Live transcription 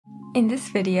In this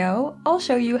video, I'll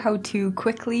show you how to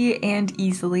quickly and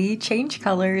easily change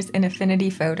colors in Affinity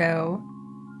Photo.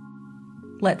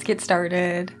 Let's get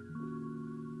started.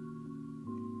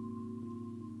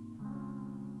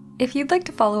 If you'd like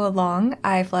to follow along,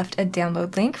 I've left a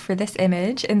download link for this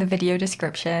image in the video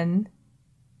description.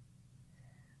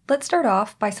 Let's start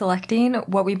off by selecting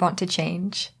what we want to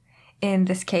change. In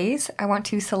this case, I want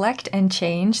to select and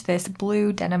change this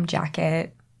blue denim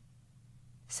jacket.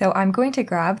 So I'm going to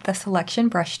grab the selection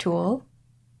brush tool.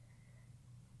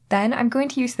 Then I'm going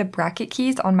to use the bracket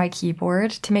keys on my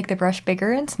keyboard to make the brush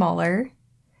bigger and smaller.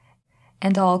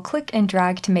 And I'll click and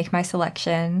drag to make my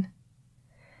selection.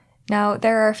 Now,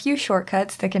 there are a few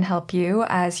shortcuts that can help you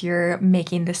as you're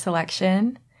making this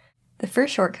selection. The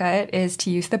first shortcut is to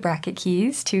use the bracket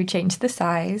keys to change the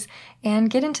size and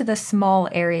get into the small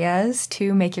areas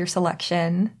to make your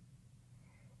selection.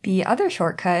 The other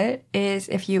shortcut is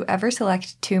if you ever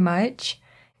select too much,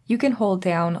 you can hold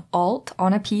down Alt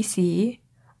on a PC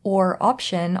or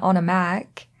Option on a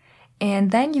Mac, and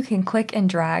then you can click and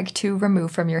drag to remove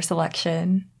from your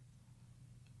selection.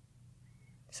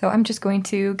 So I'm just going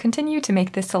to continue to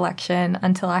make this selection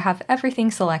until I have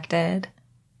everything selected.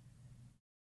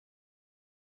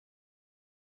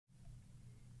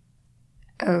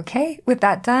 Okay, with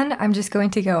that done, I'm just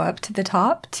going to go up to the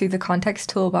top to the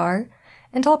context toolbar,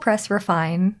 and I'll press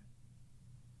Refine.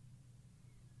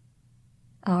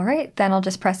 Alright, then I'll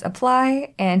just press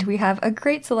Apply, and we have a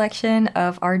great selection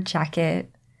of our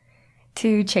jacket.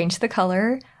 To change the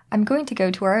color, I'm going to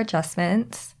go to our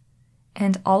adjustments,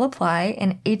 and I'll apply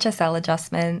an HSL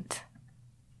adjustment.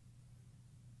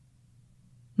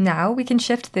 Now we can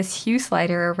shift this hue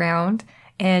slider around,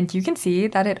 and you can see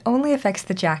that it only affects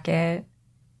the jacket.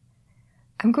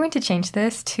 I'm going to change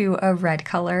this to a red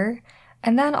color,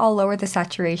 and then I'll lower the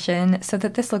saturation so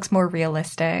that this looks more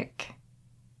realistic.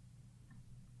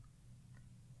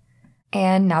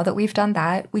 And now that we've done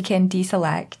that, we can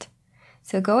deselect.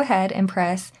 So go ahead and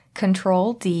press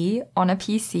Ctrl D on a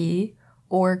PC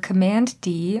or Command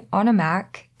D on a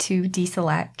Mac to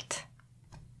deselect.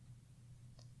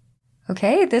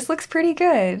 Okay, this looks pretty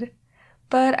good.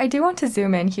 But I do want to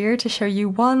zoom in here to show you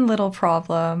one little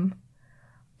problem.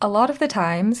 A lot of the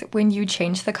times, when you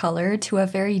change the color to a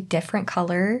very different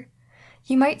color,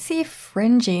 you might see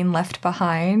fringing left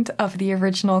behind of the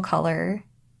original color.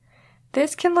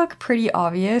 This can look pretty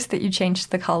obvious that you changed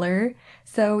the color,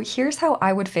 so here's how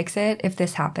I would fix it if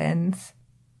this happens.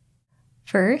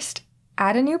 First,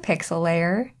 add a new pixel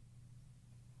layer.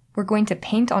 We're going to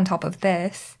paint on top of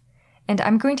this, and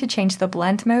I'm going to change the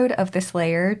blend mode of this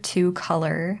layer to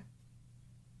color.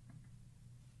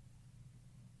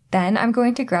 Then I'm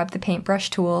going to grab the paintbrush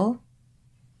tool,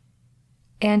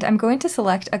 and I'm going to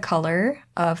select a color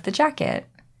of the jacket.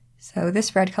 So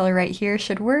this red color right here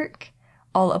should work.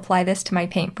 I'll apply this to my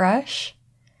paintbrush,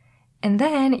 and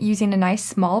then using a nice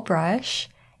small brush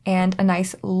and a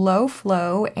nice low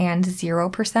flow and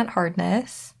 0%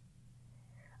 hardness,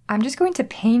 I'm just going to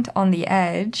paint on the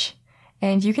edge,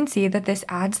 and you can see that this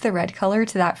adds the red color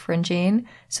to that fringing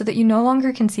so that you no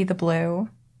longer can see the blue.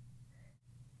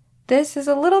 This is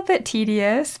a little bit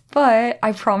tedious, but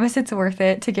I promise it's worth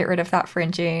it to get rid of that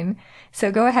fringing.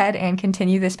 So go ahead and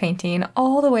continue this painting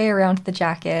all the way around the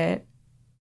jacket.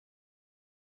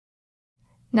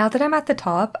 Now that I'm at the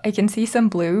top, I can see some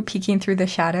blue peeking through the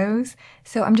shadows,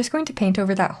 so I'm just going to paint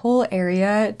over that whole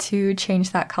area to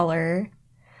change that color.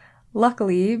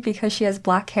 Luckily, because she has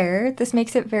black hair, this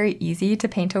makes it very easy to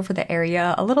paint over the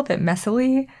area a little bit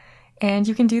messily, and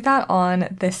you can do that on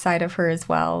this side of her as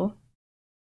well.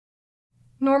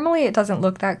 Normally it doesn't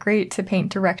look that great to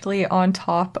paint directly on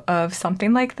top of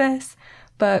something like this,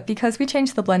 but because we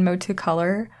changed the blend mode to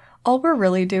color, all we're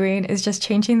really doing is just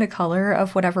changing the color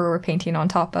of whatever we're painting on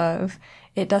top of.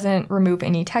 It doesn't remove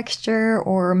any texture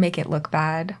or make it look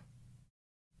bad.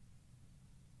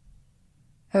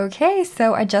 Okay,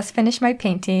 so I just finished my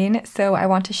painting, so I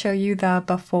want to show you the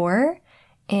before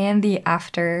and the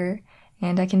after.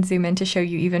 And I can zoom in to show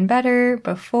you even better,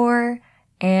 before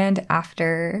and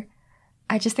after.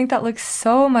 I just think that looks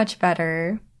so much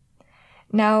better.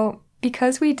 Now,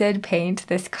 because we did paint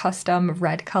this custom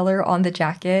red color on the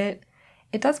jacket,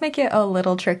 it does make it a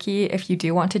little tricky if you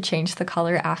do want to change the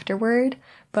color afterward,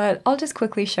 but I'll just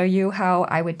quickly show you how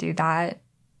I would do that.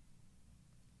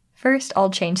 First, I'll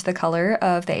change the color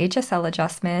of the HSL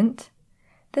adjustment.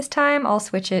 This time, I'll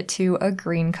switch it to a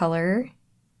green color.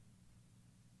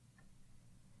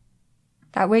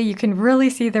 That way you can really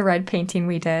see the red painting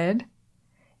we did.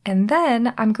 And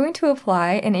then I'm going to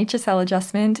apply an HSL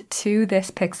adjustment to this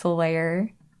pixel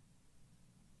layer.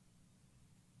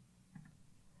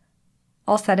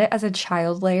 I'll set it as a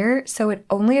child layer so it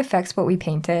only affects what we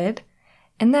painted.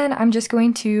 And then I'm just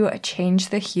going to change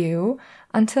the hue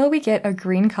until we get a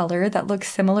green color that looks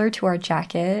similar to our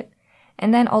jacket,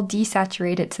 and then I'll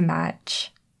desaturate it to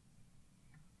match.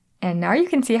 And now you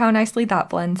can see how nicely that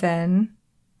blends in.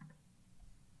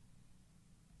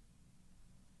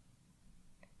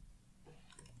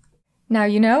 Now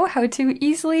you know how to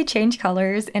easily change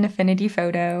colors in Affinity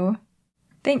Photo.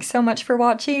 Thanks so much for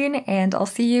watching, and I'll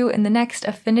see you in the next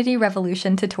Affinity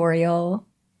Revolution tutorial.